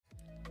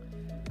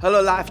Hello,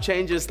 Life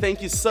Changers.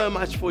 Thank you so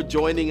much for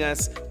joining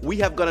us. We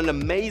have got an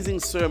amazing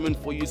sermon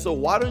for you. So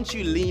why don't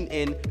you lean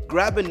in,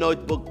 grab a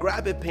notebook,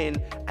 grab a pen,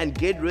 and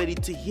get ready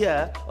to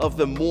hear of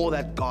the more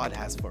that God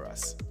has for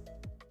us.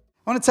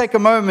 I want to take a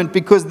moment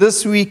because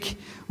this week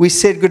we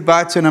said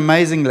goodbye to an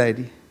amazing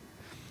lady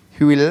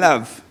who we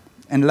love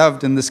and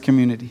loved in this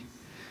community,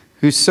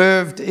 who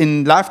served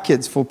in Life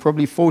Kids for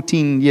probably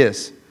 14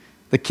 years,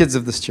 the kids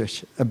of this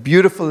church. A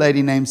beautiful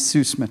lady named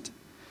Sue Smith,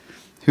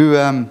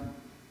 who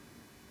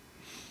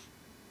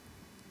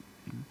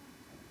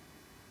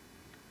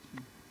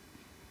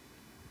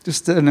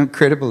just an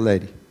incredible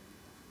lady.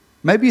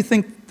 Maybe you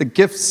think the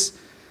gifts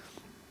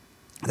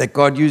that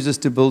God uses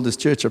to build His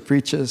church are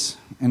preachers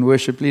and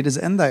worship leaders,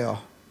 and they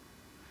are.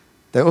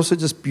 They're also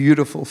just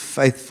beautiful,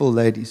 faithful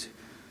ladies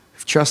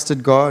who've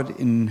trusted God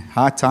in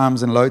high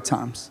times and low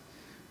times,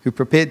 who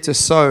prepared to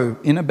sow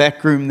in a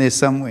back room there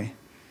somewhere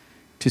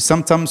to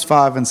sometimes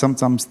 5 and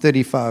sometimes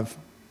 35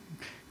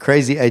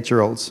 crazy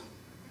 8-year-olds,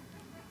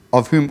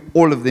 of whom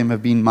all of them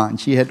have been mine.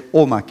 She had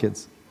all my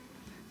kids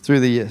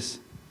through the years.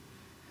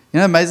 You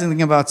know, the amazing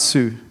thing about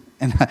Sue,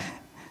 and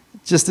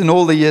just in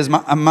all the years,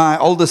 my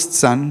oldest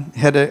son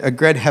had a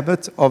great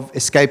habit of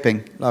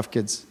escaping Life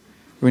Kids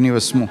when he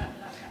was small.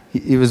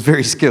 He was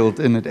very skilled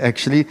in it,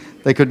 actually.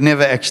 They could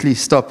never actually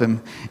stop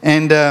him.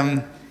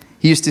 And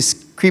he used to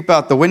creep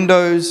out the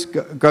windows,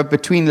 go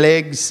between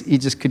legs. He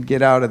just could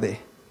get out of there.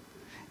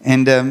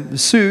 And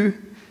Sue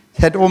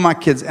had all my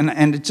kids,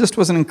 and it just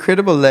was an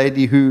incredible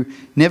lady who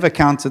never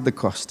counted the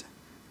cost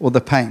or the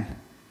pain,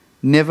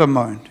 never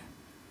moaned.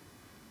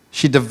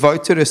 She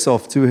devoted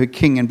herself to her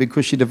king, and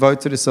because she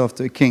devoted herself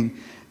to her king,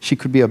 she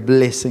could be a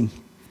blessing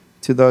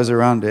to those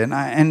around her.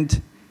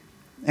 And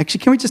actually,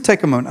 can we just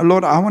take a moment?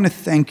 Lord, I want to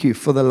thank you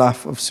for the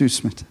life of Sue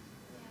Smith.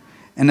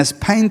 And as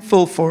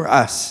painful for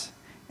us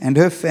and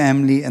her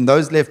family and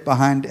those left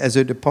behind as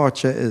her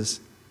departure is,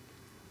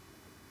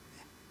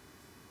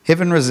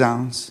 heaven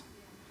resounds.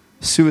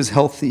 Sue is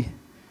healthy.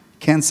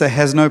 Cancer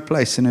has no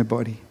place in her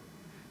body.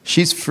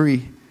 She's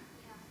free.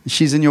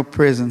 She's in your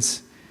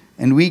presence.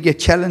 And we get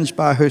challenged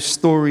by her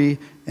story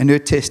and her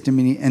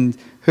testimony and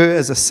her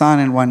as a sign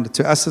and wonder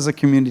to us as a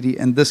community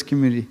and this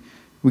community.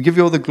 We give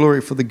you all the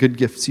glory for the good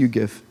gifts you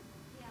give.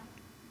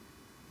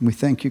 And we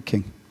thank you,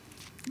 King.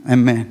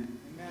 Amen.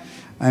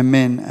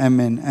 Amen.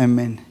 Amen.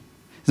 Amen.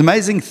 It's an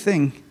amazing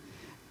thing.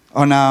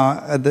 On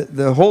our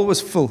the hall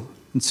was full,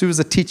 and Sue was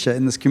a teacher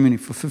in this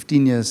community for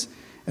 15 years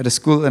at a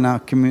school in our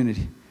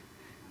community.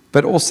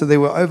 But also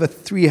there were over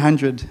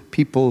 300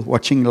 people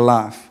watching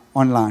live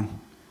online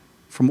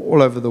from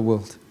all over the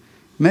world.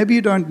 Maybe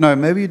you don't know.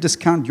 Maybe you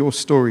discount your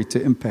story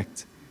to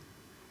impact.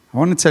 I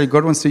want to tell you,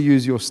 God wants to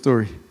use your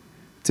story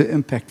to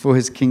impact for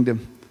His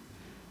kingdom.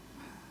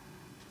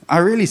 I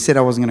really said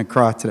I wasn't going to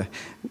cry today.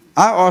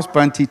 I asked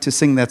Bunty to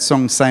sing that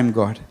song, Same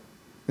God,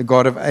 the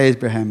God of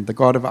Abraham, the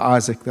God of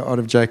Isaac, the God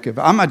of Jacob.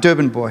 I'm a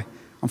Durban boy.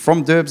 I'm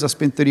from Durbs. I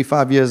spent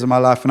 35 years of my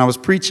life, and I was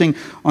preaching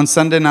on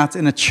Sunday night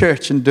in a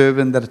church in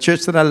Durban, a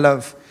church that I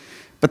love.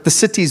 But the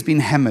city's been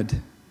hammered.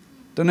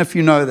 Don't know if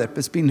you know that, but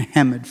it's been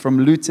hammered from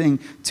looting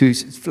to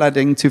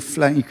flooding to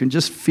flooding. You can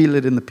just feel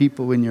it in the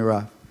people when you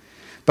arrive.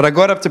 But I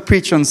got up to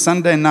preach on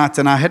Sunday night,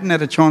 and I hadn't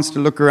had a chance to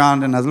look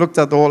around, and I looked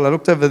at the hall. I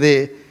looked over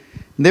there,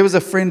 and there was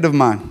a friend of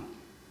mine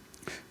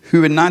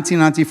who in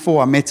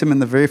 1994, I met him in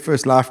the very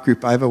first life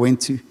group I ever went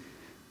to.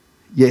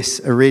 Yes,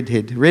 a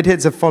redhead.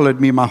 Redheads have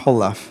followed me my whole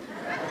life.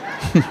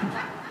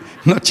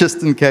 Not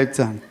just in Cape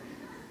Town.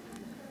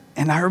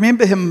 And I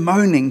remember him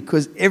moaning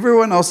because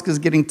everyone else was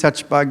getting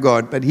touched by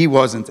God, but he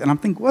wasn't. And I'm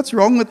thinking, what's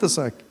wrong with this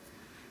oak?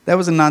 That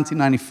was in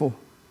 1994.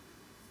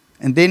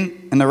 And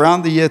then, in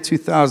around the year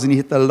 2000, he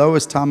hit the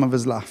lowest time of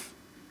his life.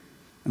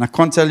 And I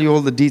can't tell you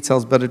all the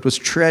details, but it was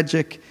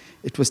tragic.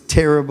 It was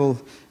terrible.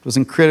 It was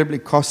incredibly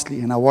costly.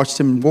 And I watched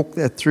him walk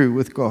that through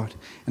with God.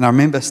 And I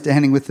remember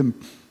standing with him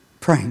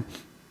praying.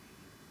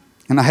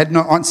 And I had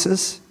no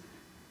answers.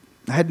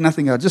 I had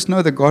nothing. I just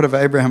know the God of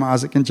Abraham,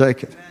 Isaac, and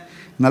Jacob.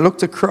 And I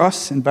looked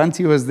across, and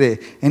Bunty was there.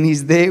 And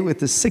he's there with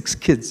his 6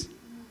 kids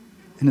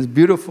and his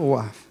beautiful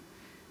wife.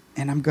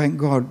 And I'm going,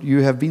 God,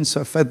 you have been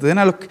so faithful. Then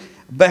I look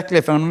back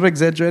left, and I'm not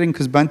exaggerating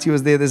because Bunty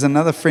was there. There's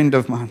another friend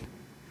of mine.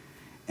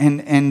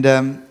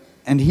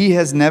 And he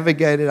has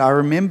navigated. I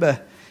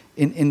remember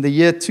in the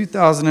year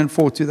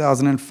 2004,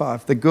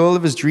 2005, the girl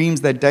of his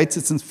dreams, they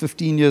dated since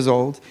 15 years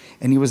old.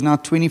 And he was now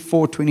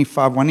 24,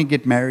 25, wanting to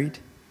get married.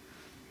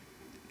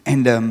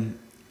 And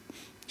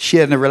she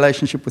had a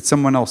relationship with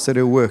someone else at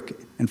her work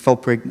and fell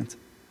pregnant.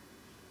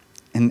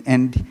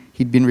 And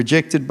he'd been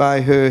rejected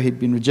by her, he'd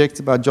been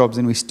rejected by jobs,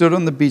 and we stood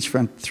on the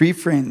beachfront, 3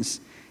 friends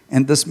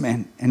and this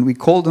man, and we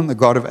called him the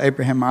God of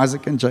Abraham,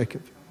 Isaac, and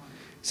Jacob. He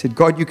said,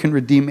 God, you can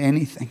redeem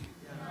anything.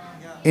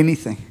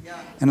 Anything.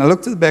 And I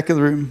looked at the back of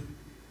the room.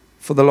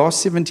 For the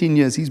last 17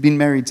 years, he's been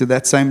married to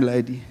that same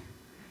lady.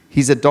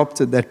 He's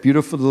adopted that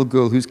beautiful little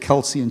girl who's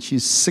Kelsey, and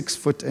she's 6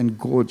 foot and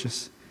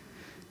gorgeous,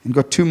 and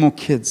got 2 more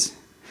kids.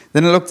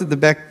 Then I looked at the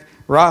back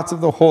right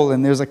of the hall,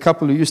 and there was a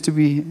couple who used to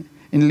be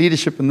in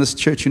leadership in this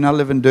church who now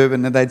live in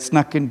Durban, and they'd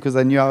snuck in because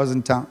they knew I was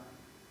in town.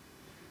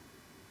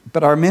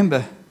 But I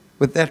remember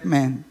with that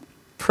man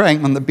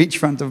praying on the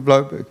beachfront of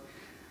Blouberg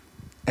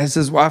as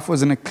his wife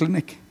was in a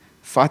clinic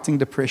fighting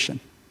depression.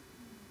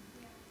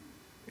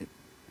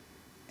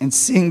 And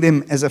seeing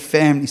them as a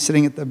family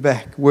sitting at the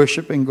back,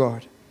 worshiping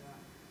God.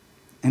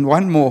 And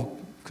one more,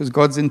 because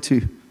God's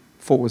into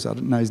fours, I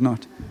don't know, he's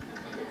not.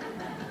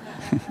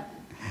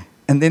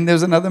 And then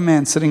there's another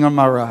man sitting on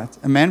my right,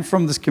 a man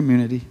from this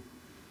community,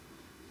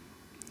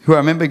 who I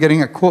remember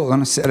getting a call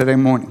on a Saturday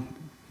morning,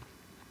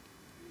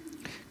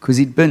 because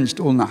he'd binged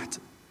all night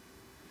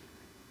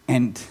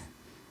and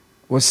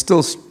was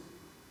still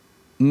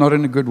not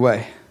in a good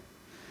way.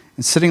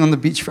 And sitting on the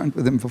beachfront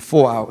with him for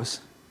 4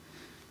 hours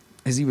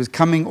as he was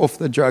coming off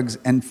the drugs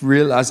and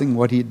realizing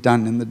what he'd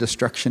done and the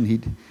destruction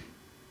he'd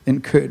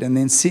incurred, and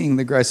then seeing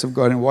the grace of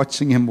God and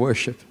watching him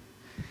worship.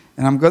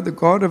 And I'm God, the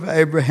God of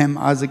Abraham,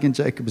 Isaac, and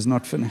Jacob is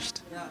not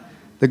finished.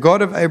 The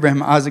God of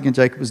Abraham, Isaac, and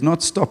Jacob has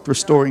not stopped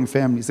restoring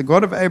families. The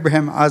God of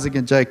Abraham, Isaac,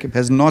 and Jacob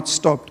has not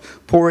stopped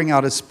pouring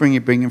out his spring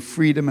and bringing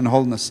freedom and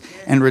wholeness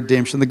and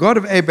redemption. The God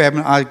of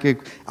Abraham,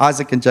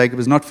 Isaac, and Jacob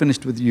is not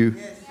finished with you.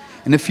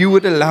 And if you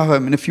would allow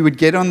him, and if you would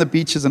get on the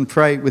beaches and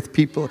pray with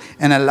people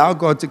and allow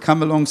God to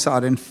come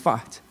alongside and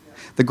fight,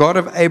 the God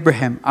of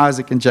Abraham,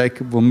 Isaac, and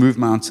Jacob will move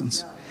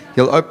mountains.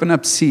 He'll open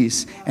up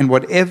seas, and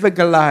whatever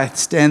Goliath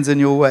stands in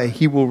your way,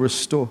 he will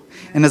restore.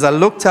 And as I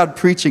looked out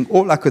preaching,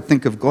 all I could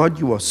think of, God,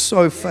 you are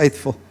so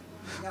faithful.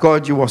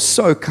 God, you are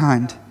so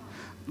kind.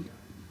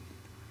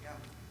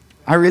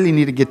 I really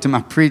need to get to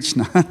my preach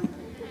now.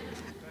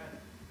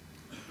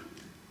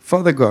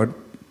 Father God,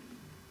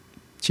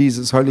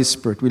 Jesus, Holy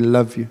Spirit, we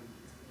love you.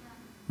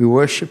 We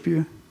worship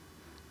you.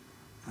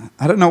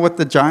 I don't know what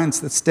the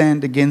giants that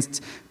stand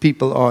against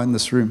people are in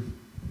this room.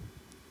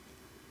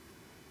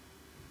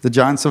 The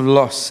giants of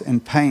loss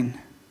and pain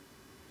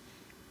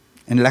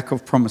and lack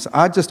of promise.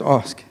 I just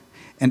ask,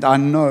 and I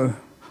know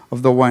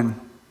of the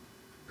one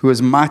who is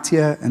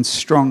mightier and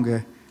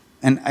stronger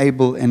and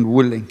able and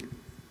willing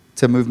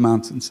to move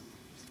mountains.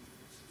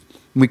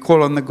 And we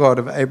call on the God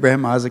of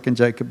Abraham, Isaac, and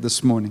Jacob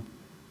this morning,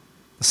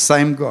 the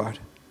same God,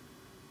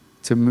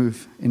 to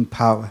move in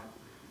power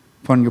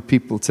upon your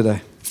people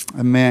today.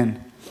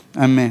 Amen.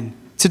 Amen.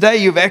 Today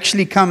you've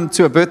actually come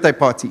to a birthday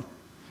party.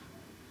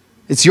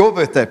 It's your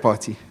birthday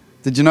party.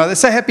 Did you know that?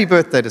 Say happy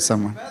birthday to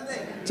someone.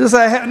 Just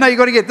say, no, you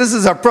got to get, this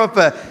is a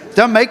proper,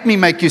 don't make me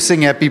make you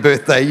sing happy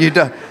birthday. You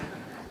don't.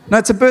 No,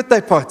 it's a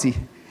birthday party.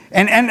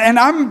 And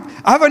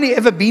I've only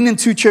ever been in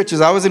two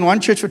churches. I was in one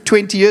church for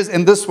 20 years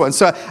and this one.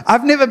 So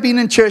I've never been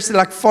in church that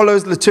like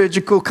follows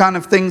liturgical kind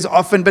of things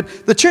often.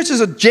 But the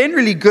churches are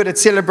generally good at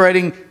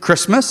celebrating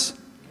Christmas.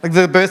 Like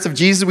the birth of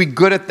Jesus, we're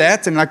good at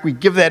that, and like we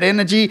give that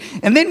energy.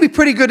 And then we're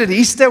pretty good at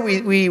Easter.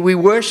 We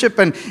worship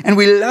and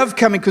we love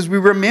coming because we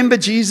remember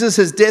Jesus,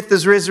 his death,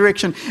 his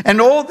resurrection, and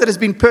all that has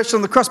been purchased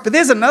on the cross. But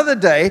there's another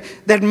day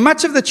that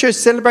much of the church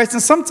celebrates,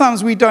 and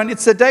sometimes we don't.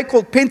 It's a day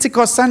called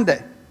Pentecost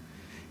Sunday.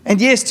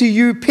 And yes, to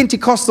you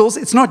Pentecostals,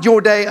 it's not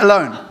your day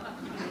alone.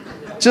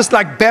 Just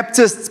like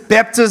Baptists,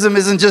 baptism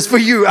isn't just for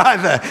you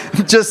either.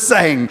 I'm just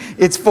saying,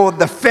 it's for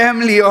the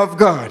family of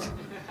God.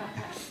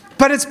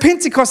 But it's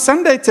Pentecost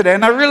Sunday today,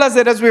 and I realize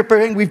that as we're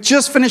praying, we've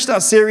just finished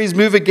our series,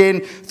 Move Again,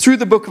 through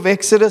the book of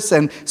Exodus,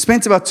 and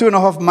spent about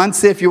 2.5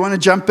 months there. If you want to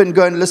jump in,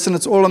 go and listen.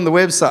 It's all on the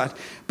website.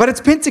 But it's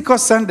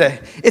Pentecost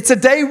Sunday. It's a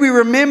day we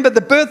remember the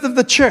birth of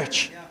the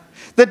church.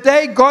 The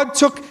day God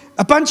took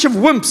a bunch of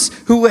wimps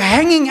who were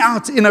hanging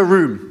out in a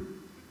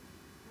room.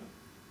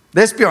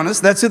 Let's be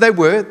honest, that's who they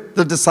were,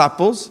 the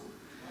disciples.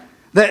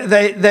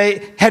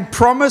 They had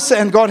promise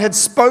and God had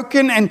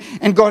spoken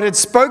and God had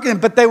spoken,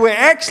 but they were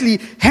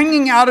actually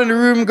hanging out in a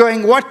room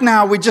going, what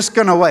now? We're just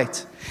going to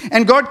wait.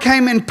 And God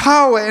came in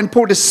power and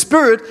poured His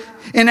Spirit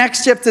in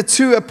Acts chapter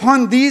 2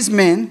 upon these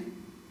men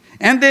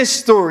and their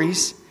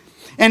stories.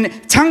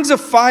 And tongues of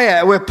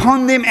fire were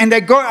upon them, and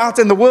they go out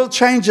and the world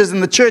changes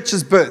and the church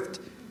is birthed.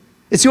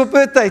 It's your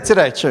birthday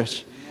today,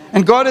 church.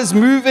 And God is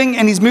moving,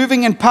 and He's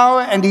moving in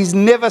power, and He's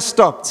never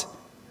stopped.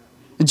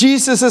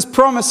 Jesus'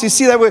 promise, you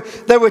see,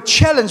 they were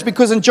challenged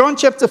because in John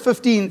chapter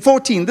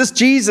 14, this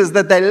Jesus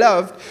that they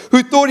loved,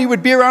 who thought He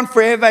would be around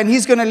forever and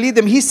He's going to lead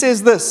them, He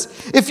says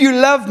this, if you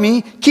love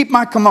me, keep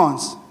my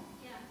commands.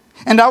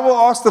 And I will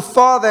ask the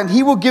Father, and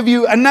He will give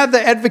you another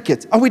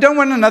advocate. Oh, we don't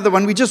want another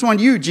one. We just want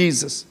you,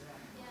 Jesus.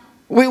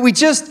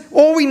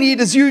 All we need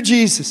is you,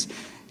 Jesus.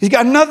 He's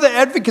got another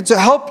advocate to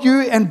help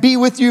you and be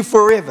with you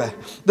forever.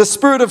 The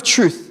Spirit of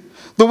truth.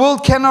 The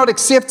world cannot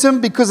accept Him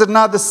because it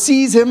neither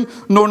sees Him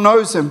nor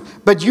knows Him.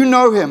 But you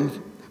know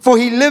Him, for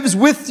He lives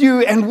with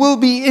you and will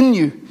be in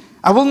you.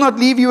 I will not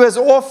leave you as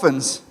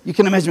orphans. You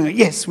can imagine,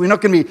 yes, we're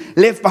not going to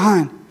be left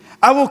behind.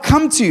 I will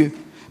come to you.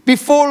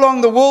 Before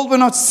long, the world will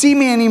not see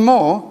me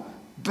anymore,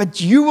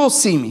 but you will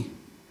see me.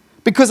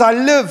 Because I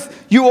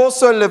live, you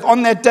also live.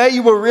 On that day,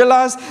 you will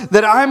realize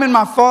that I am in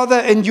my Father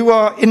and you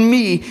are in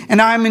me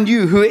and I am in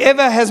you.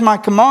 Whoever has my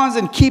commands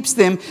and keeps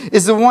them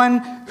is the one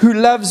who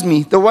loves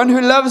me. The one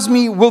who loves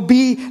me will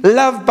be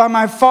loved by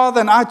my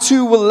Father, and I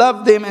too will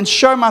love them and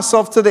show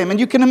myself to them. And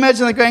you can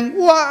imagine them going,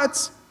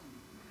 what?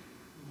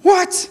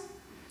 What?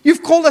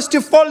 You've called us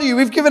to follow you.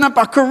 We've given up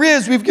our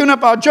careers. We've given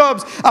up our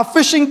jobs, our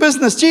fishing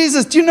business.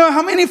 Jesus, do you know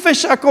how many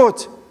fish I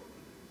caught?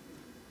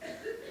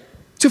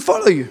 To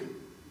follow you.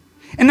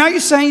 And now you're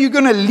saying you're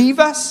going to leave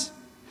us?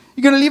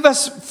 You're going to leave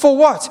us for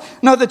what?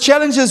 No, the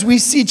challenge is we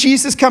see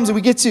Jesus comes and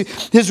we get to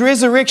his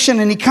resurrection,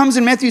 and he comes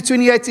in Matthew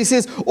 28. He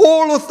says,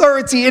 all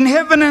authority in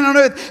heaven and on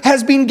earth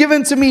has been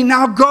given to me.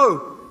 Now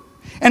go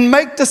and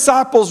make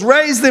disciples,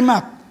 raise them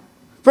up.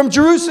 From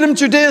Jerusalem,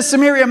 Judea,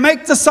 Samaria,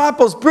 make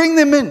disciples, bring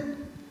them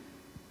in.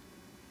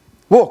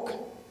 Walk.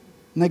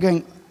 And they're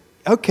going,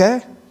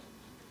 okay.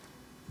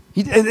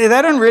 They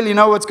don't really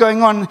know what's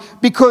going on,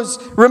 because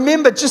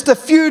remember, just a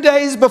few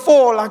days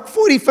before, like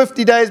 40,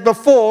 50 days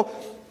before,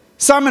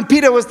 Simon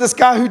Peter was this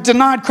guy who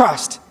denied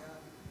Christ.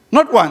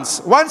 Not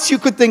once. Once you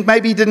could think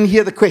maybe he didn't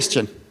hear the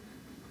question.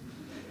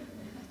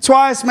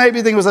 Twice, maybe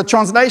you think it was a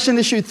translation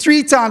issue.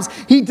 3 times,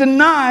 he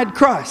denied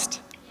Christ.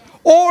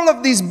 All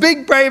of these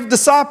big, brave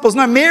disciples.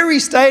 No, Mary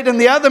stayed, and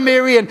the other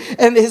Mary and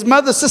his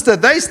mother, sister,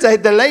 they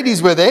stayed. The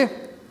ladies were there.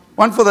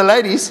 One for the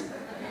ladies.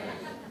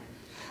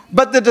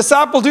 But the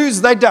disciple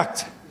dudes, they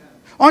ducked.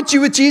 Aren't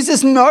you with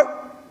Jesus?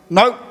 No.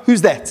 No.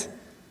 Who's that?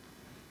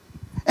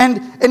 And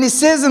he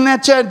says in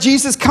that chat,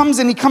 Jesus comes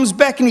and he comes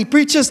back and he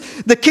preaches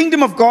the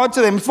kingdom of God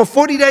to them. For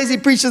 40 days he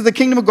preaches the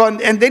kingdom of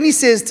God. And then he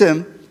says to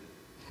him,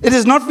 it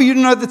is not for you to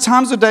know the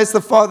times or days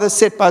the Father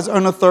set by his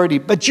own authority.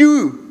 But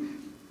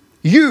you,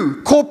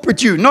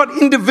 corporate you, not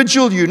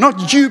individual you,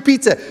 not you,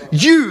 Peter.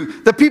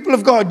 You, the people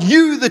of God,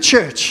 you, the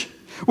church,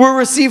 will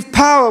receive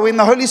power when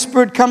the Holy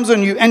Spirit comes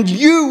on you, and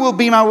you will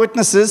be my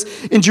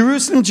witnesses in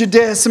Jerusalem,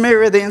 Judea,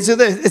 Samaria, the ends of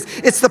the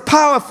earth. It's the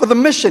power for the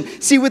mission.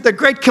 See, with the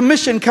Great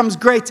Commission comes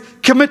great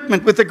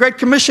commitment. With the Great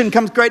Commission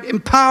comes great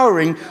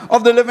empowering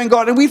of the living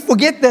God. And we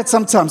forget that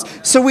sometimes.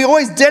 So we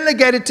always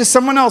delegate it to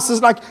someone else.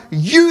 It's like,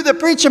 you, the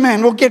preacher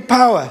man, will get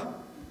power.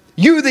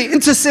 You, the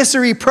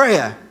intercessory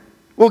prayer,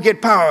 will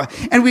get power.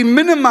 And we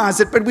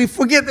minimize it, but we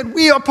forget that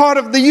we are part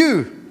of the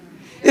you.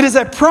 It is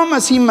a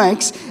promise he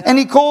makes, and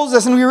he calls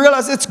us, and we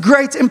realize it's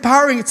great,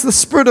 empowering. It's the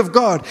Spirit of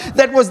God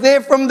that was there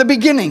from the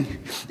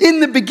beginning. In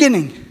the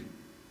beginning.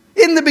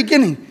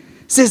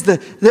 It says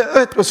the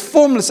earth was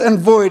formless and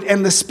void,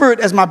 and the Spirit,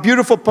 as my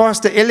beautiful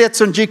pastor Elliot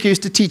Sonjika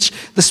used to teach,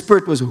 the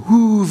Spirit was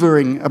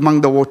hoovering among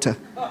the water.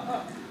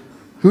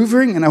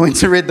 Hoovering? And I went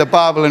to read the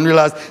Bible and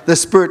realized the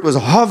Spirit was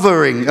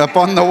hovering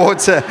upon the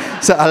water.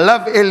 So I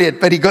love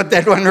Elliot, but he got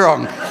that one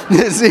wrong.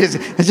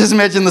 Just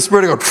imagine the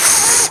Spirit going...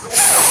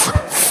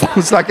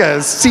 It's like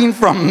a scene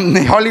from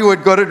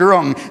Hollywood got it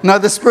wrong. No,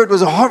 the Spirit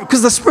was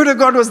because the Spirit of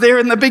God was there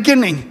in the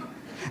beginning.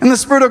 And the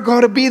Spirit of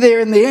God will be there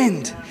in the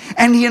end.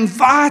 And he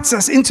invites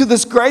us into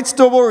this great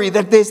story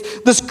that there's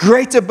this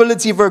great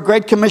ability for a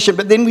great commission.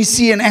 But then we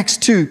see in Acts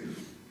 2,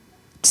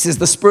 it says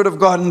the Spirit of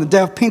God on the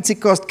day of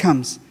Pentecost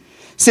comes.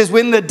 It says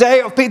when the day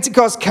of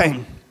Pentecost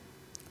came,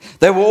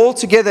 they were all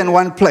together in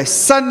one place.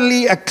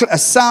 Suddenly a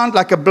sound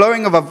like a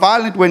blowing of a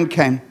violent wind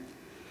came.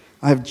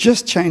 I have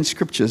just changed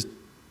scriptures.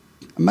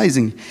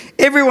 Amazing.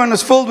 Everyone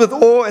was filled with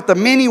awe at the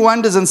many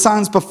wonders and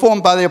signs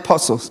performed by the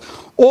apostles.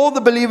 All the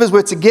believers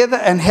were together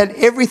and had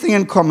everything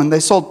in common.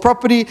 They sold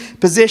property,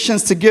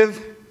 possessions to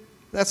give.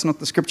 That's not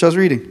the scripture I was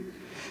reading.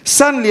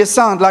 Suddenly a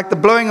sound like the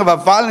blowing of a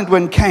violent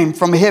wind came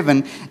from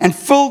heaven and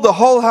filled the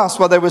whole house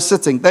while they were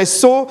sitting. They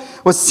saw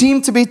what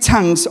seemed to be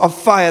tongues of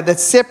fire that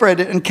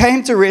separated and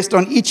came to rest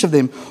on each of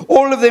them.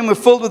 All of them were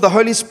filled with the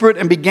Holy Spirit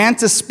and began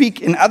to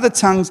speak in other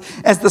tongues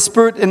as the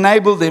Spirit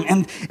enabled them.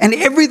 And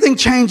everything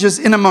changes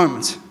in a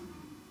moment.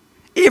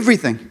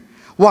 Everything.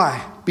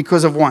 Why?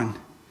 Because of one,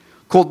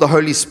 called the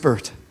Holy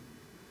Spirit.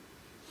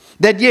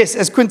 That, yes,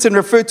 as Quentin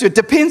referred to, it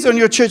depends on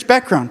your church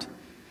background.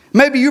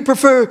 Maybe you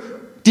prefer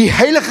Die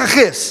Heilige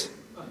Geest,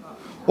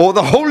 or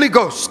the Holy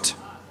Ghost.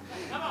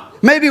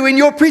 Maybe when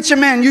your preacher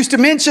man used to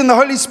mention the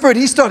Holy Spirit,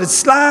 he started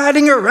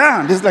sliding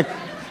around. It's like,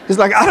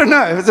 I don't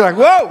know. It's like,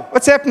 whoa,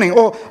 what's happening?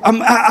 Or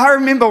I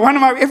remember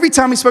every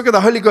time he spoke of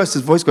the Holy Ghost,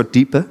 his voice got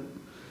deeper.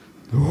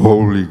 The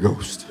Holy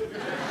Ghost.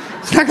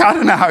 It's like, I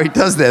don't know how he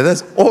does that.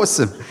 That's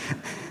awesome.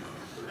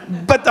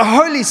 But the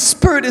Holy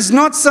Spirit is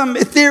not some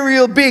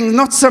ethereal being,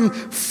 not some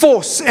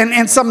force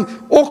and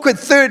some awkward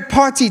third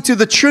party to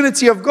the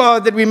Trinity of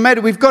God that we made.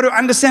 We've got to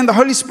understand the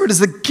Holy Spirit is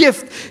the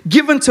gift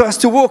given to us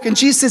to walk. And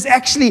Jesus says,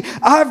 actually,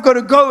 I've got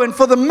to go. And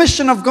for the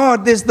mission of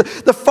God, there's the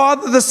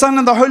Father, the Son,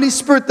 and the Holy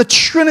Spirit, the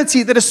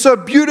Trinity that is so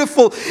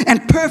beautiful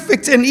and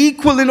perfect and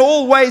equal in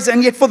all ways.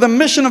 And yet for the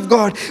mission of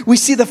God, we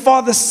see the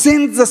Father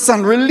sends the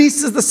Son,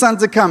 releases the Son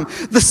to come.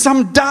 The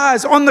Son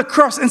dies on the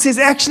cross and says,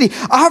 actually,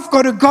 I've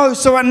got to go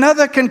so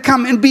another can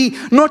come and be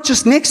not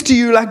just next to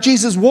you like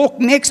Jesus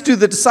walked next to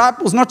the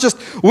disciples, not just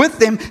with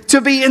them,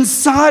 to be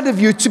inside of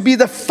you, to be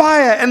the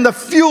fire and the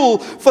fuel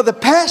for the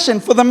passion,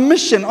 for the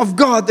mission of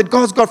God that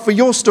God's got for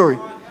your story.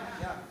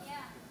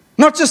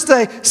 Not just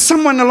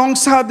someone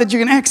alongside that you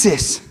can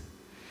access.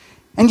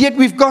 And yet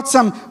we've got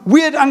some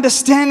weird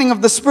understanding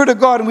of the Spirit of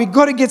God, and we've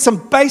got to get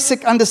some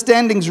basic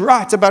understandings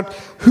right about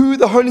who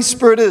the Holy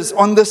Spirit is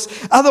on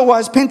this.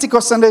 Otherwise,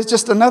 Pentecost Sunday is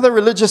just another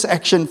religious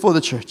action for the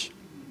church.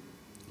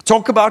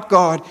 Talk about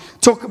God,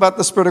 talk about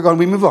the Spirit of God, and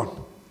we move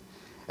on.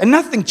 and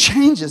nothing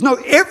changes. No,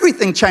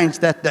 everything changed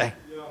that day.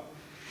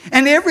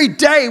 And every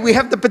day we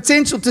have the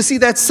potential to see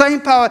that same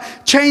power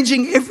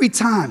changing every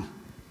time.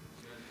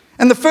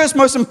 And the first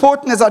most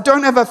important is, I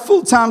don't have a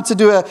full time to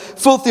do a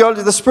full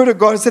theology of the Spirit of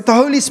God, is that the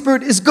Holy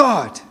Spirit is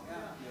God.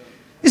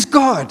 Is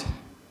God.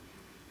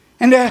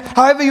 And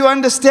however you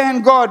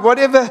understand God,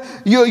 whatever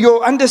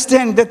you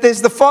understand that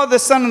there's the Father,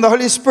 Son, and the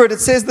Holy Spirit, it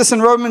says this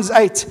in Romans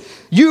 8.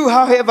 You,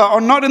 however,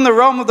 are not in the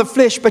realm of the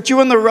flesh, but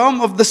you're in the realm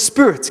of the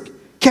Spirit.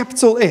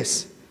 Capital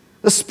S.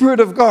 The Spirit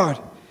of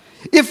God.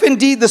 If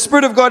indeed the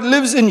Spirit of God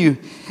lives in you,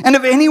 and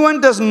if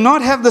anyone does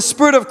not have the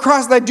Spirit of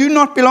Christ, they do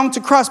not belong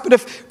to Christ. But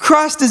if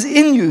Christ is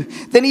in you,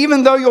 then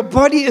even though your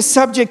body is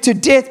subject to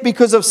death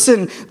because of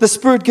sin, the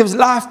Spirit gives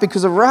life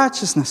because of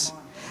righteousness.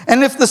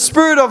 And if the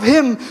Spirit of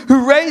Him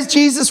who raised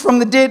Jesus from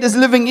the dead is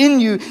living in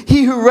you,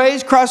 He who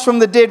raised Christ from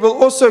the dead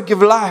will also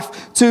give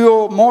life to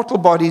your mortal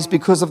bodies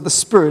because of the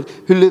Spirit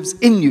who lives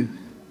in you.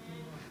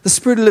 The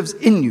Spirit lives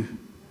in you.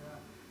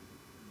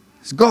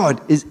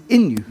 God is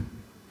in you.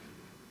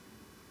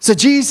 So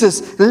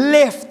Jesus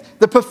left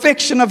the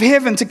perfection of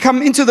heaven to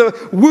come into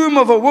the womb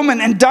of a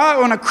woman and die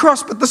on a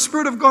cross. But the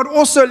Spirit of God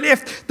also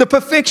left the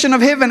perfection of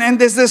heaven. And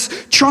there's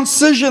this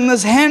transition,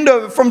 this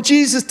handover from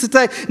Jesus to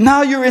say,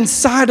 now you're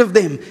inside of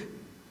them.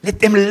 Let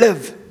them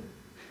live.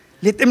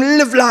 Let them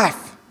live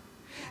life.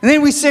 And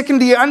then we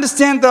secondly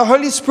understand the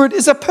Holy Spirit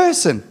is a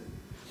person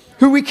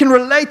who we can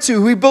relate to,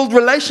 who we build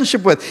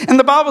relationship with. And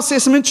the Bible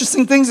says some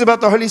interesting things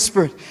about the Holy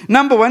Spirit.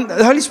 Number one,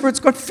 the Holy Spirit's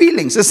got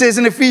feelings. It says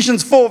in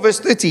Ephesians 4, verse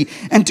 30,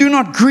 and do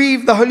not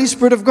grieve the Holy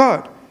Spirit of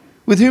God,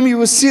 with whom you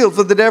were sealed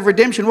for the day of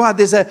redemption. Why?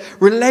 There's a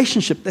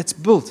relationship that's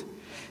built. It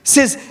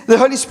says the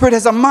Holy Spirit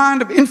has a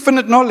mind of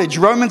infinite knowledge,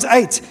 Romans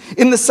 8.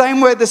 In the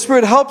same way, the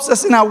Spirit helps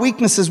us in our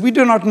weaknesses. We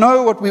do not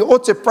know what we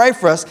ought to pray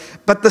for us,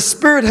 but the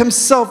Spirit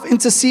Himself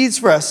intercedes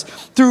for us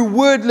through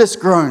wordless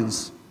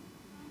groans.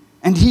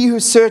 And He who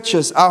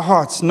searches our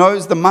hearts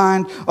knows the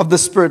mind of the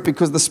Spirit,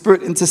 because the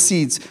Spirit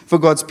intercedes for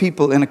God's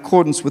people in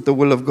accordance with the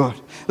will of God.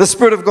 The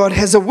Spirit of God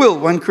has a will,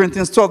 1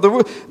 Corinthians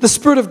 12. The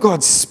Spirit of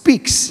God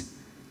speaks.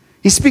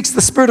 He speaks the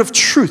Spirit of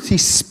truth. He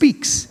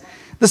speaks.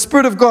 The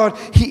Spirit of God,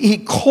 He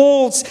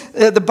calls,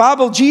 the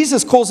Bible,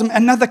 Jesus calls Him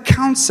another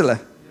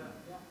counselor.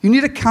 You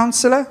need a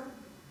counselor?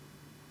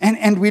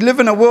 And we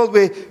live in a world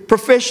where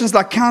professions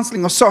like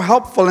counseling are so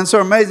helpful and so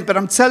amazing. But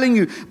I'm telling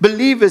you,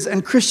 believers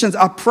and Christians,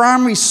 our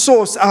primary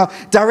source, our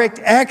direct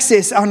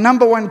access, our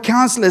number one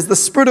counselor is the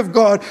Spirit of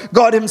God,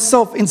 God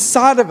Himself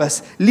inside of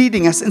us,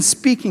 leading us and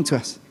speaking to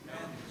us.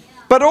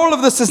 But all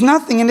of this is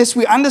nothing unless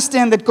we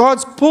understand that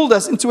God's pulled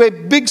us into a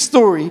big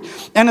story,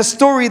 and a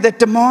story that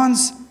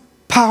demands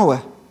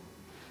power.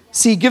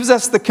 See, He gives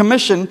us the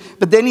commission,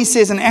 but then He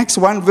says in Acts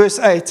 1 verse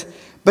 8,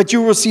 but you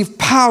will receive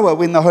power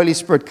when the Holy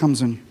Spirit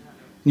comes on you.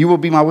 You will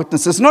be my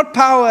witnesses. Not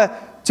power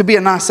to be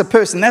a nicer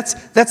person. That's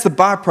the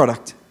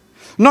byproduct.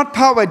 Not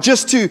power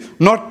just to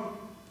not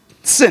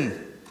sin.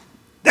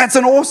 That's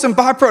an awesome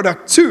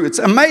byproduct too. It's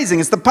amazing.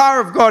 It's the power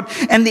of God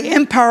and the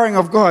empowering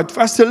of God for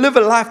us to live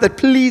a life that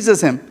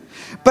pleases Him.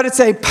 But it's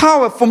a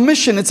power for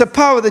mission. It's a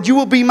power that you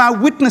will be my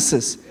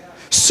witnesses.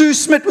 Sue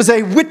Smith was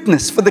a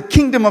witness for the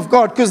kingdom of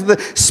God because of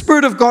the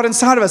Spirit of God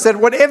inside of us. That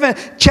whatever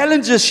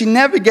challenges she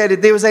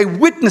navigated, there was a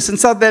witness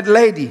inside that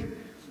lady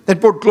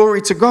that brought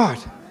glory to God.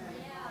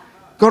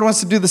 God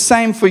wants to do the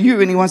same for you,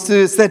 and He wants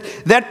to do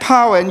that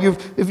power. And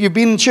if you've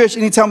been in church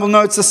anytime, will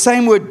know it's the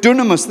same word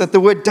dunamis that the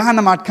word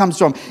dynamite comes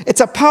from.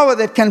 It's a power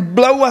that can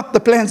blow up the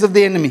plans of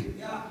the enemy.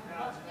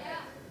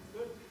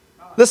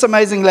 This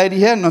amazing lady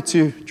here, not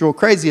to draw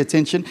crazy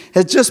attention,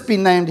 has just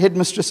been named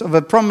headmistress of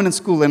a prominent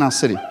school in our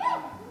city.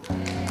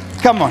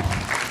 Come on.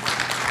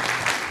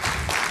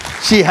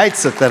 She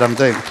hates it that I'm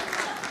doing it.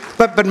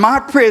 But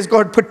my prayer is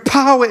God put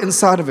power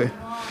inside of her.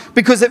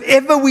 Because if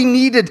ever we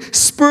needed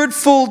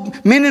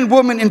Spirit-filled men and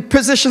women in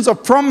positions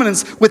of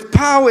prominence with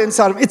power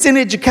inside of them, it's in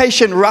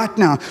education right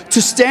now.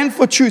 To stand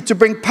for truth, to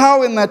bring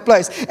power in that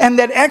place. And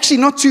that actually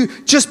not to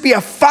just be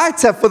a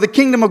fighter for the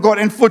kingdom of God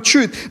and for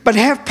truth, but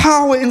have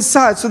power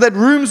inside so that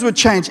rooms would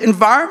change,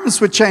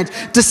 environments would change,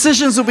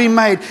 decisions will be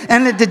made.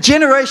 And that the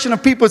generation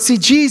of people would see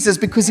Jesus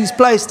because He's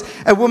placed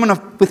a woman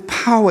with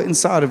power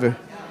inside of her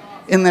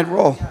in that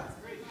role.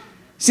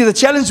 See, the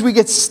challenge, we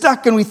get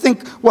stuck and we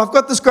think, well, I've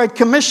got this great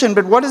commission,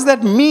 but what does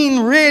that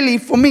mean really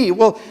for me?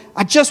 Well,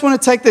 I just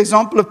want to take the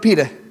example of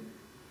Peter.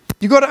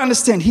 You got to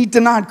understand, he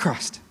denied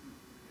Christ.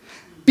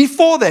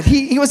 Before that,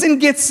 he was in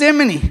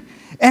Gethsemane.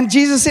 And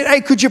Jesus said,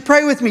 hey, could you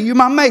pray with me? You're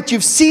my mate.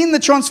 You've seen the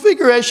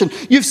transfiguration.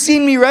 You've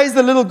seen me raise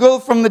the little girl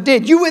from the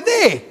dead. You were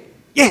there.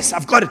 Yes,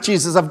 I've got it,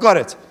 Jesus. I've got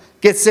it.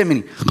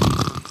 Gethsemane.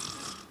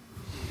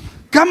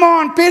 Come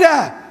on,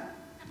 Peter.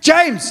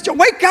 James,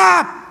 wake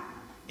up.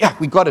 Yeah,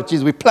 we got it,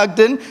 Jesus. We plugged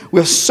in.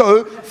 We're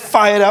so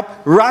fired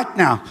up right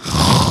now.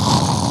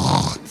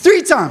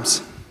 3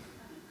 times.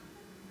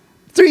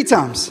 3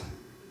 times.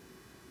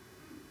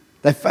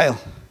 They fail.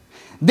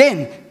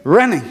 Then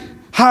running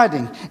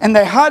hiding. And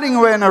they're hiding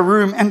away in a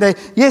room. And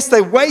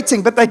they're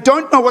waiting, but they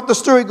don't know what the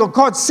story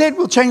God said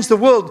will change the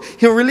world.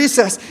 He'll release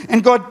us.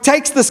 And God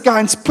takes this guy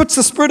and puts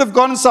the Spirit of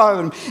God inside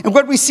of him. And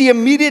what we see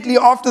immediately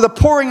after the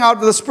pouring out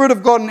of the Spirit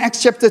of God in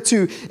Acts chapter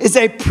 2 is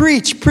a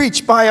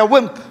preach by a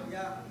wimp.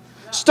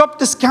 Stop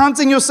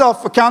discounting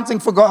yourself for counting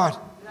for God.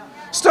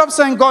 Stop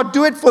saying, God,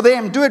 do it for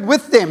them, do it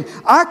with them.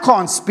 I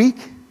can't speak.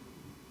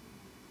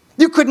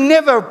 You could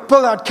never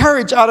pull out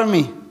courage out of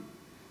me.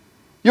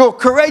 You're a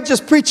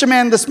courageous preacher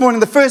man this morning.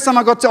 The first time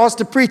I got to ask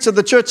to preach at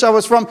the church I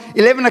was from,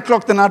 11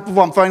 o'clock the night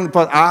before, I'm phoning the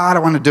pastor. I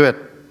don't want to do it.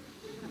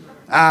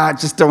 I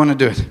just don't want to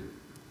do it.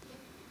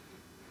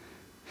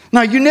 No,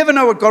 you never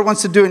know what God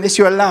wants to do unless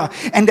you allow.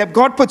 And that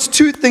God puts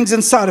two things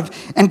inside of,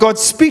 and God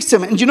speaks to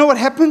him. And you know what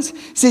happens?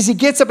 He says he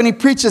gets up and he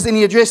preaches and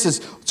he addresses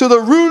to the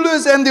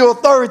rulers and the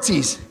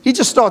authorities. He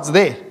just starts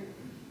there.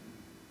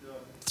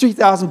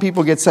 3,000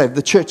 people get saved.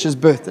 The church is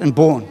birthed and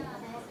born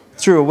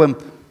through a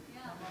wimp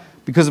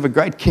because of a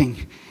great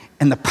king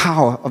and the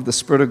power of the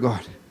Spirit of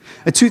God.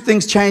 Two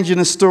things change in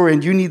a story,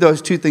 and you need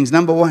those two things.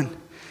 Number one,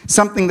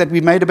 something that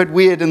we made a bit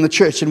weird in the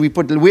church and we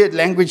put weird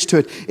language to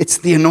it. It's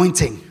the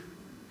anointing.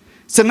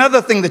 It's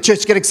another thing the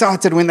church get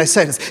excited when they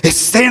say this.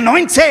 It's the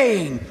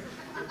anointing.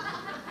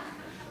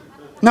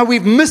 Now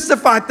we've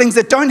mystified things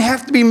that don't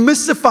have to be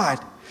mystified.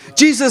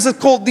 Jesus is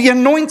called the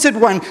anointed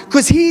one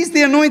because he's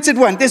the anointed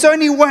one. There's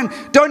only one.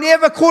 Don't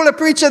ever call a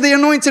preacher the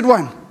anointed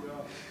one.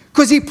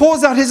 Because he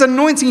pours out his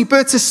anointing. He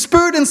births his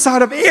Spirit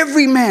inside of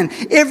every man,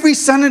 every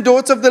son and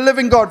daughter of the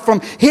living God, from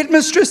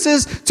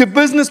headmistresses to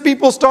business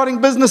people starting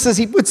businesses.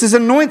 He puts his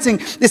anointing.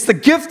 It's the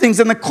giftings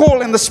and the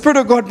call, and the Spirit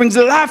of God brings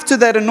life to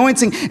that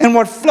anointing. And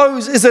what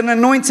flows is an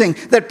anointing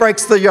that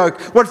breaks the yoke.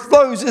 What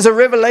flows is a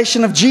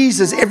revelation of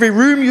Jesus every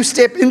room you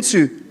step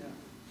into.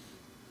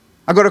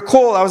 I got a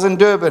call. I was in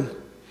Durban.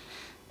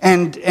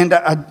 And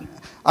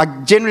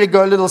I generally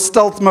go a little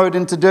stealth mode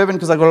into Durban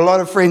because I've got a lot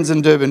of friends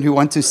in Durban who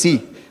want to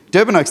see.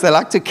 Durban Oaks, they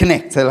like to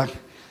connect.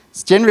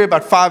 It's generally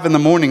about 5 in the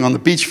morning on the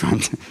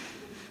beachfront.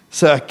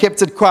 So I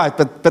kept it quiet.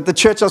 But the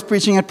church I was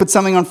preaching at put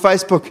something on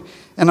Facebook,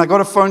 and I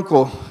got a phone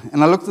call.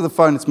 And I looked at the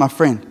phone. It's my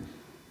friend.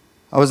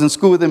 I was in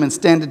school with him in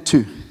Standard 2.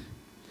 He's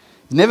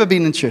never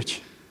been in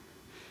church.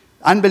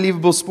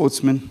 Unbelievable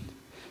sportsman.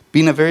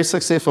 Been a very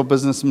successful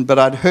businessman. But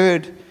I'd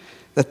heard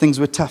that things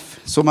were tough.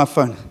 Saw my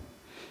phone.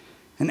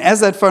 And as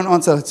that phone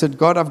answered, I said,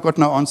 God, I've got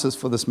no answers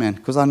for this man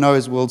because I know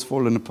his world's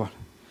fallen apart.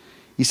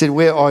 He said,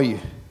 where are you?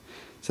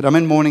 I said, I'm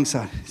in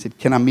Morningside. He said,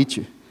 can I meet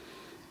you?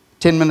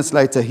 10 minutes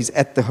later, he's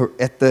at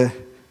the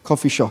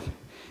coffee shop.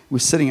 We're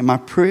sitting, and my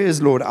prayer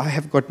is, Lord, I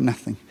have got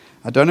nothing.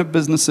 I don't have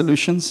business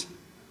solutions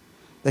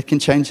that can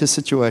change his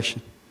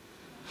situation.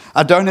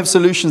 I don't have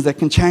solutions that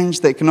can change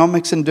the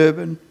economics in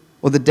Durban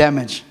or the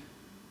damage.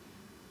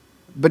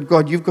 But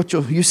God,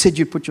 you said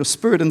you'd put your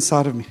Spirit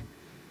inside of me.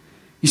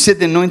 You said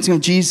the anointing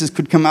of Jesus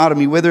could come out of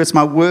me, whether it's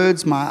my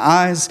words, my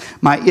eyes,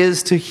 my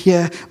ears to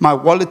hear, my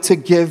wallet to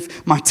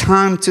give, my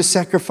time to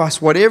sacrifice,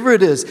 whatever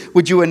it is,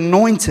 would you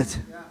anoint it?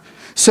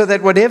 So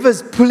that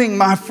whatever's pulling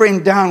my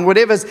friend down,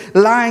 whatever's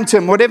lying to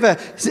him, whatever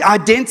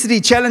identity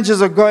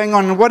challenges are going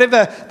on, and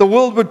whatever the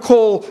world would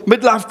call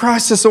midlife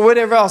crisis or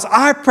whatever else,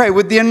 I pray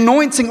with the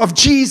anointing of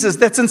Jesus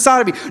that's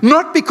inside of me.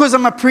 Not because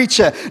I'm a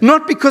preacher,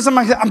 not because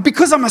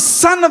I'm a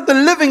son of the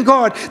living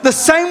God. The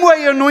same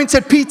way you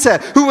anointed Peter,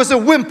 who was a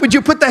wimp, would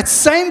you put that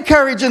same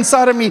courage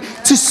inside of me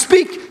to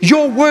speak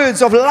your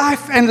words of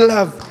life and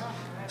love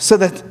so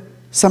that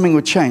something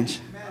would change?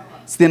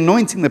 It's the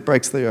anointing that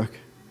breaks the yoke.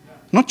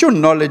 Not your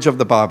knowledge of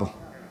the Bible.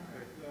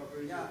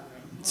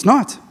 It's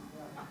not.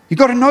 You've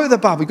got to know the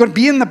Bible. You've got to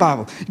be in the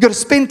Bible. You've got to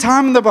spend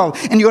time in the Bible.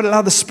 And you've got to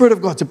allow the Spirit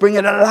of God to bring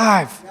it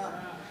alive.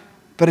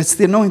 But it's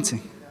the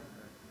anointing.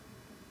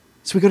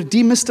 So we've got to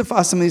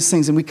demystify some of these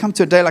things. And we come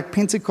to a day like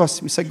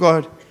Pentecost. We say,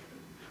 God,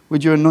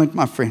 would you anoint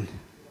my friend?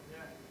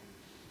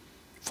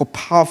 For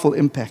powerful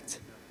impact.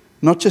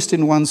 Not just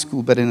in one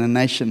school, but in a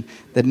nation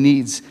that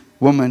needs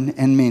women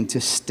and men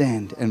to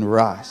stand and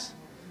rise.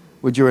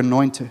 Would you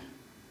anoint her?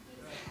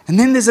 And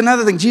then there's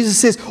another thing. Jesus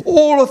says,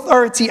 all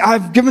authority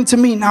I've given to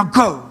me, now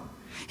go.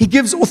 He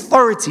gives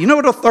authority. You know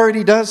what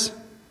authority does?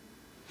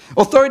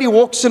 Authority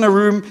walks in a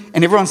room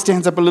and everyone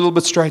stands up a little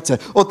bit straighter.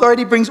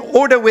 Authority brings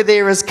order where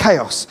there is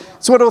chaos.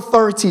 That's what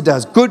authority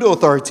does. Good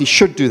authority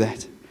should do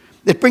that.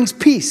 It brings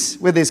peace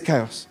where there's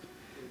chaos.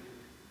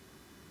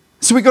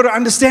 So we've got to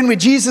understand where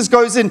Jesus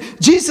goes in.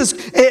 Jesus,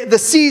 the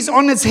sea's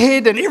on its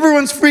head and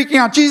everyone's freaking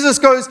out. Jesus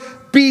goes,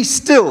 be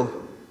still.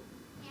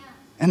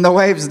 And the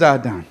waves die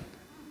down.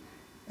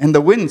 And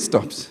the wind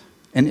stops.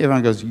 And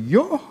everyone goes,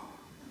 yo.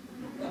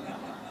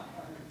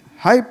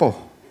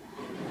 Hypo.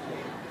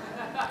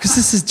 Because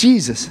this is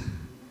Jesus.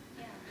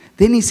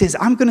 Then he says,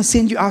 I'm going to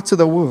send you out to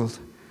the world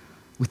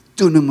with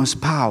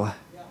dunamis power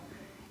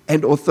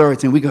and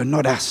authority. And we go,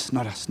 not us,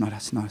 not us, not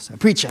us, not us. A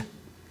preacher.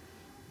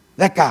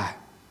 That guy.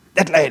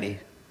 That lady. And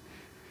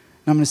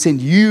I'm going to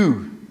send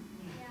you.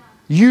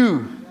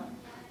 You,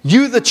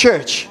 the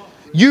church.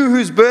 You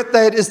whose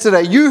birthday it is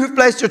today, you who've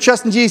placed your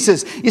trust in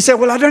Jesus, you say,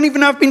 well, I don't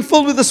even know if I've been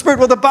filled with the Spirit.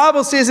 Well, the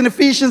Bible says in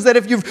Ephesians that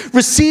if you've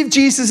received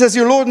Jesus as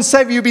your Lord and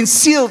Savior, you've been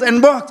sealed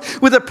and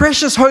marked with the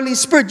precious Holy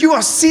Spirit. You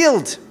are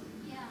sealed.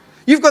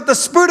 You've got the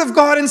Spirit of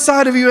God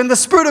inside of you and the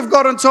Spirit of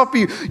God on top of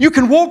you. You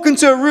can walk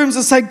into a room and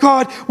say,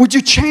 God, would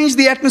you change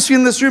the atmosphere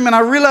in this room? And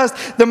I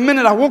realized the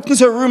minute I walked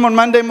into a room on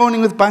Monday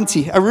morning with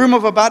Bunty, a room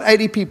of about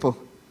 80 people,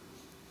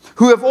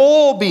 who have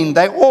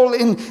they're all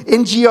in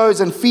NGOs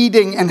and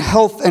feeding and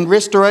health and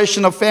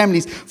restoration of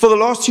families. For the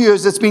last 2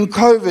 years, it's been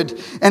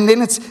COVID, and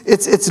then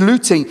it's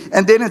looting,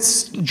 and then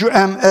it's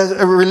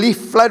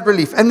flood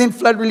relief, and then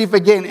flood relief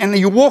again. And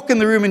you walk in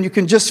the room and you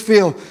can just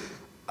feel,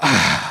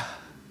 I'm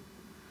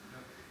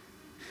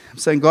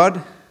saying,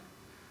 God,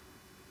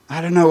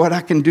 I don't know what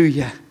I can do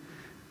here.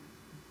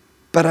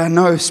 But I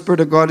know Spirit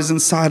of God is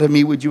inside of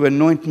me. Would you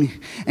anoint me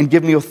and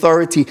give me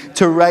authority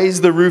to raise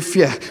the roof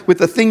here with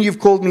the thing you've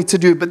called me to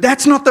do? But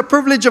that's not the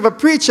privilege of a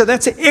preacher.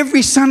 That's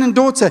every son and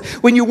daughter.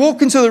 When you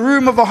walk into the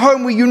room of a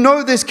home where you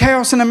know there's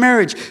chaos in a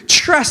marriage,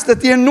 trust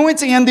that the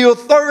anointing and the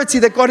authority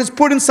that God has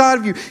put inside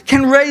of you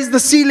can raise the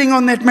ceiling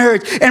on that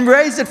marriage and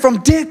raise it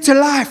from death to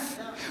life.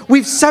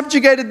 We've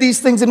subjugated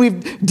these things and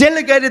we've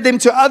delegated them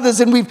to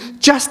others and we've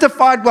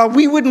justified why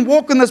we wouldn't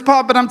walk in this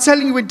path. But I'm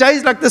telling you, when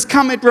days like this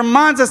come, it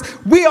reminds us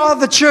we are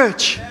the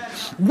church.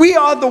 We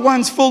are the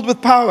ones filled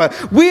with power.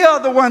 We are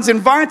the ones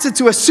invited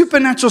to a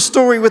supernatural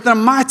story with a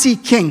mighty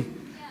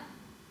king.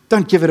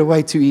 Don't give it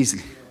away too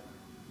easily.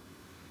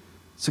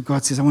 So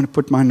God says, I want to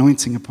put my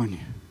anointing upon you.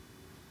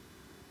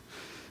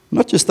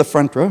 Not just the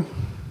front row.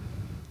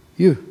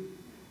 You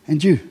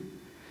and you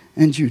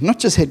and you. Not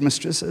just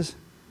headmistresses.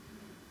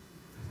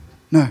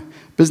 No,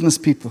 business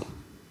people.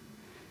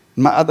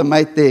 My other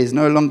mate there is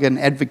no longer an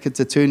advocate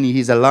attorney.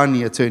 He's a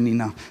Lani attorney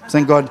now. I'm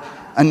saying, God,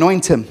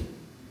 anoint him.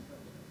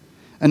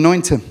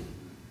 Anoint him.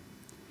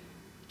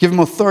 Give him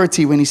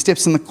authority when he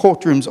steps in the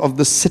courtrooms of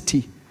the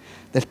city,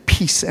 that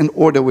peace and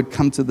order would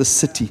come to the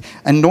city.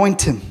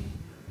 Anoint him.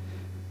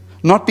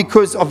 Not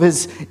because of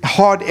his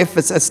hard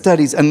efforts at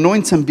studies.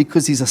 Anoint him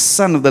because he's a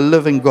son of the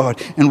living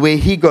God. And where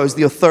he goes,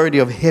 the authority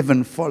of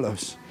heaven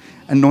follows.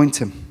 Anoint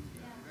him.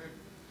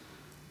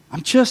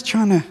 I'm just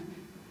trying to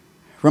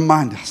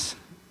remind us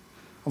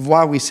of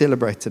why we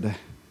celebrate today.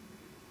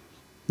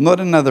 Not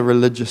another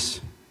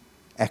religious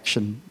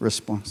action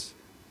response.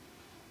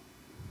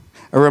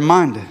 A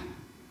reminder.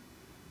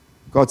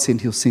 God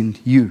said he'll send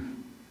you.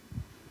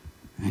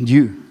 And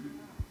you.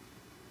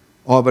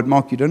 Oh, but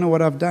Mark, you don't know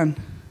what I've done.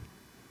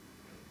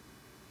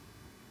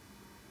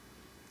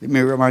 Let me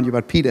remind you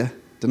about Peter,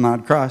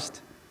 denied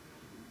Christ.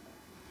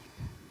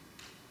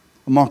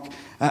 Mark,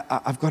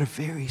 I've got a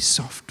very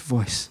soft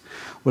voice.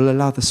 We'll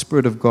allow the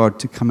Spirit of God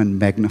to come and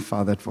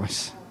magnify that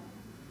voice.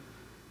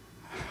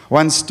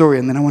 One story,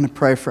 and then I want to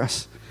pray for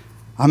us.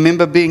 I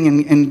remember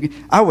being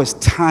I was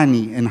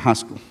tiny in high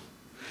school.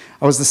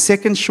 I was the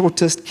second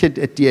shortest kid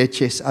at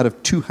DHS out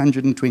of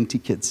 220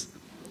 kids.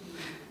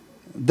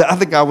 The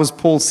other guy was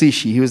Paul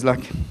Sishi. He was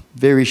like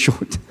very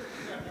short.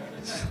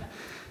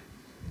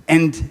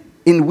 And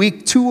in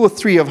week 2 or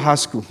 3 of high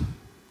school,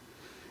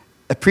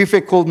 a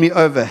prefect called me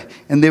over,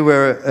 and there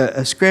were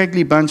a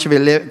scraggly bunch of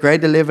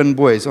grade 11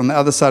 boys on the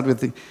other side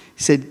with him.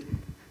 He said,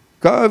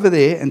 go over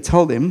there and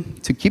tell them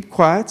to keep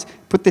quiet,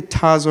 put their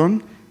ties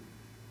on,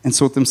 and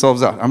sort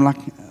themselves out. I'm like,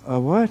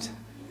 what?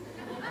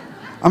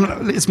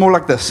 It's more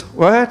like this.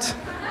 What?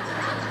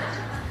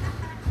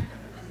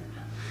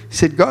 He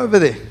said, go over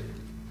there.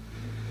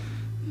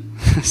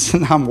 So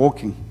now I'm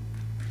walking.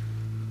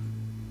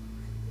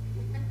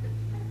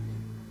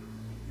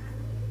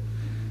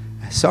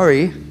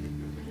 Sorry,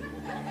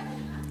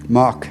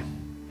 Mark,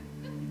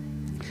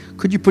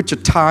 could you put your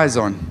ties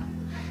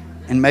on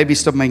and maybe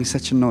stop making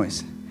such a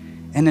noise?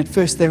 And at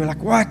first they were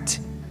like, what?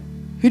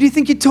 Who do you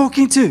think you're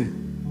talking to?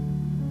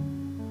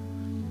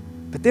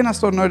 But then I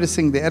started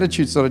noticing the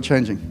attitude started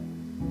changing.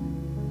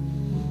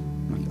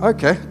 I'm like,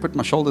 okay, put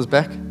my shoulders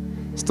back.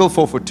 Still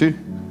 4'2".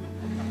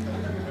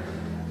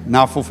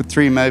 Now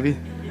 4'3" maybe.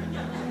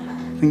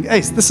 I think,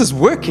 hey, this is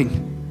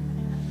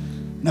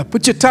working. Now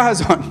put your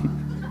ties on.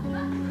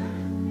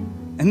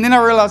 And then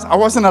I realized I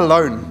wasn't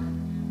alone.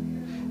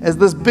 As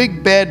this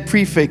big bad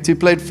prefect who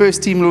played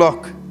first team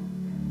lock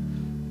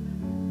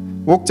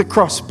walked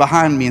across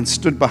behind me and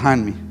stood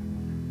behind me.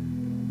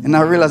 And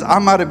I realized I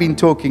might have been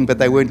talking, but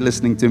they weren't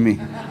listening to me.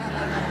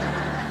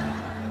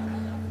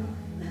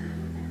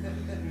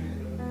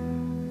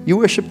 You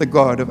worship the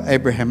God of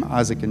Abraham,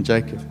 Isaac, and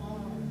Jacob.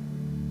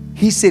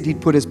 He said he'd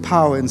put his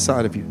power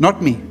inside of you,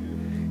 not me.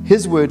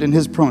 His word and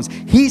his promise.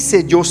 He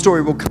said your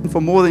story will come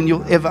for more than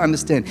you'll ever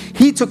understand.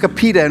 He took a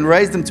Peter and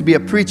raised him to be a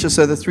preacher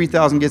so the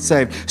 3,000 get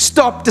saved.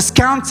 Stop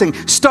discounting.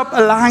 Stop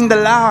allowing the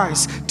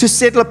lies to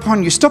settle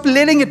upon you. Stop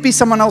letting it be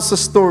someone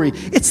else's story.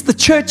 It's the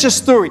church's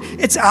story.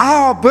 It's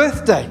our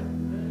birthday.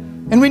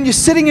 And when you're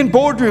sitting in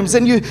boardrooms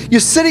and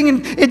you're sitting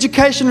in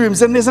education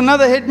rooms and there's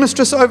another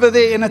headmistress over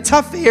there in a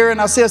tough area,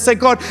 and I say,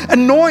 God,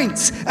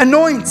 anoint,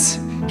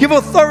 give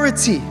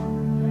authority.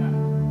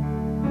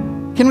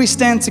 Can we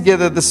stand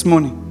together this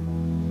morning?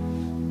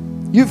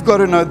 You've got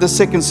to know the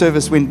second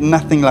service went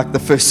nothing like the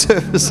first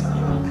service.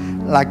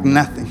 Like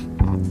nothing.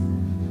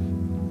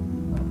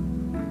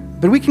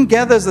 But we can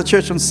gather as the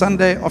church on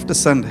Sunday after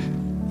Sunday.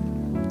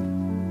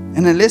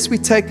 And unless we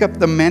take up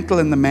the mantle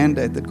and the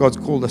mandate that God's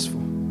called us for,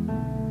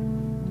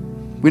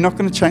 we're not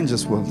going to change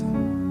this world.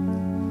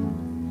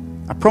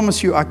 I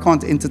promise you, I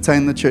can't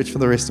entertain the church for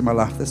the rest of my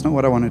life. That's not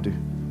what I want to do.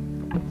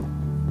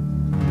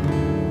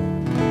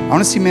 I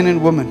want to see men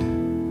and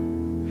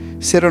women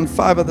set on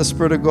fire by the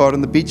Spirit of God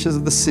on the beaches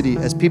of the city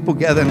as people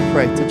gather and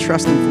pray to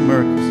trust Him for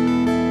miracles.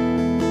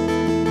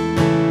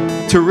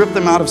 To rip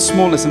them out of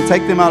smallness and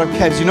take them out of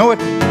caves. You know what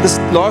this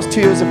last 2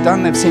 years have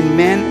done? They've sent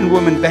men and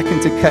women back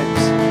into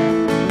caves.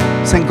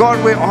 Saying, God,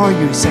 where are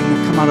you? He's saying, no,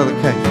 come out of the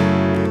cave.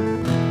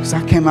 Because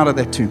I came out of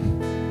that tomb.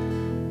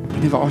 I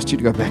never asked you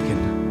to go back in.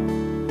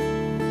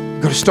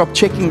 You've got to stop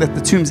checking that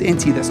the tomb's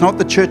empty. That's not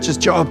the church's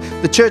job.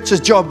 The church's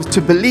job is to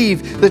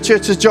believe. The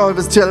church's job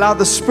is to allow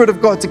the Spirit of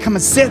God to come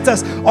and set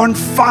us on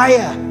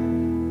fire.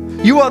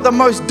 You are the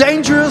most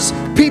dangerous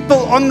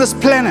people on this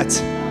planet.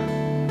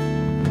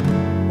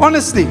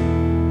 Honestly.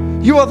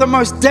 You are the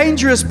most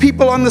dangerous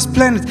people on this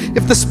planet.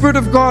 If the Spirit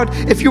of God,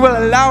 if you will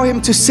allow Him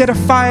to set a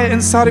fire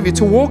inside of you,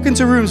 to walk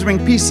into rooms, bring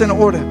peace and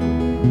order,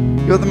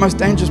 you're the most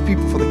dangerous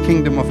people for the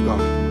kingdom of God,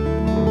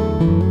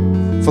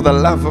 for the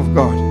love of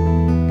God,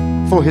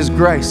 for His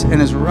grace and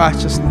His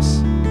righteousness.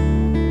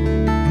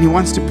 And He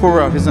wants to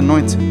pour out His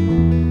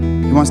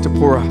anointing. He wants to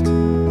pour out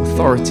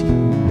authority.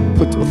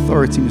 Put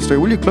authority in your story.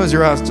 Will you close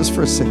your eyes just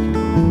for a second?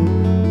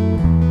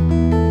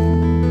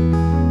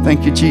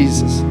 Thank you,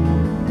 Jesus.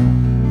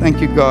 Thank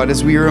you, God,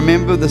 as we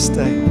remember this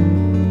day.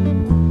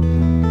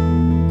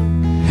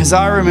 As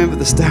I remember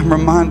this day, I'm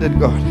reminded,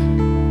 God,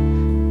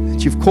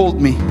 that you've called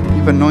me,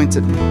 you've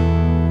anointed me.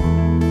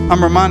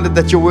 I'm reminded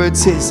that your word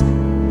says,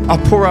 I'll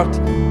pour out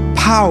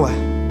power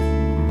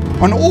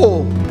on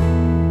all,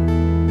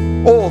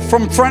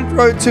 from front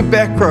row to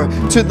back row,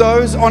 to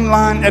those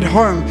online at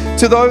home,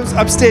 to those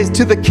upstairs,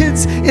 to the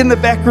kids in the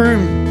back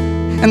room,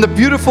 and the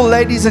beautiful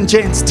ladies and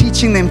gents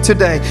teaching them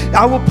today.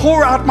 I will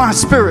pour out my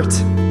Spirit.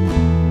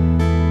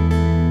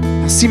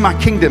 See my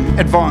kingdom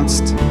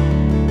advanced.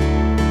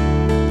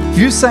 If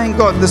you're saying,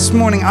 God, this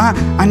morning,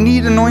 I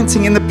need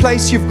anointing in the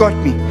place you've got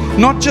me.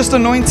 Not just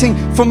anointing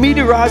for me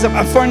to rise up,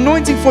 for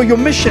anointing for your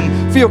mission,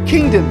 for your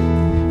kingdom.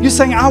 You're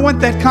saying, I want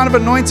that kind of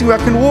anointing where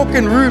I can walk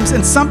in rooms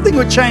and something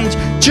will change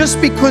just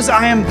because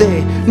I am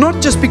there.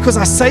 Not just because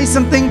I say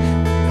something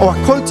or I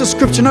quote a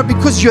scripture, no,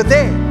 because you're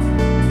there.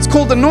 It's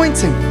called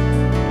anointing.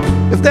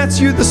 If that's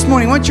you this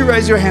morning, why don't you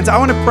raise your hands? I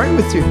want to pray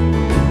with you.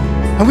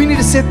 And we need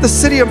to set the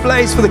city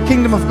ablaze for the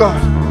kingdom of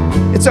God.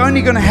 It's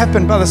only going to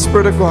happen by the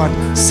Spirit of God,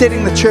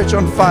 setting the church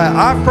on fire.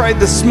 I prayed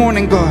this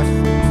morning, God.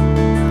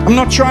 I'm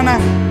not trying to,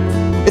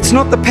 it's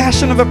not the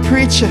passion of a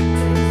preacher,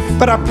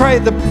 but I pray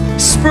the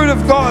Spirit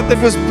of God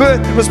that was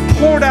birthed, that was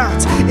poured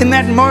out in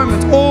that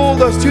moment, all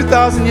those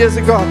 2,000 years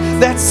ago,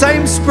 that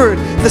same Spirit,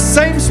 the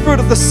same Spirit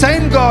of the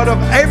same God of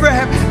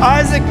Abraham,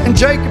 Isaac, and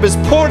Jacob is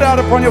poured out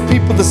upon your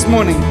people this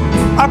morning.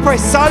 I pray,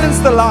 silence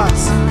the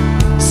lies.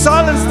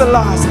 Silence the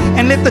lies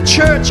and let the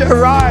church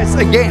arise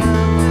again.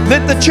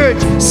 Let the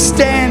church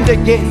stand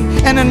again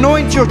and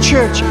anoint your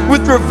church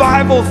with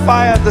revival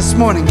fire this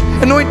morning.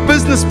 Anoint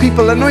business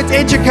people, anoint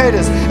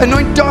educators,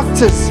 anoint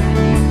doctors,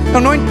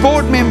 anoint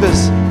board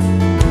members.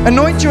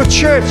 Anoint your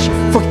church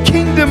for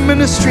kingdom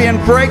ministry and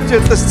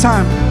breakthrough at this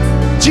time.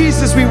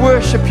 Jesus, we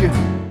worship you.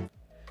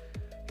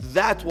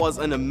 That was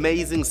an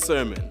amazing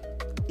sermon.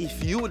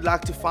 If you would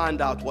like to find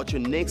out what your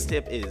next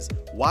step is,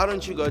 why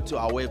don't you go to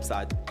our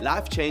website,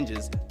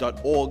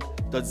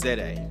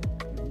 lifechanges.org.za,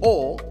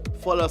 or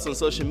follow us on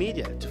social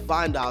media to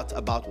find out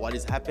about what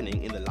is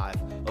happening in the life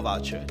of our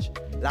church.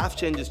 Life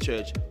Changes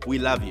Church, we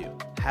love you.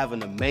 Have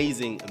an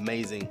amazing,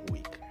 amazing week.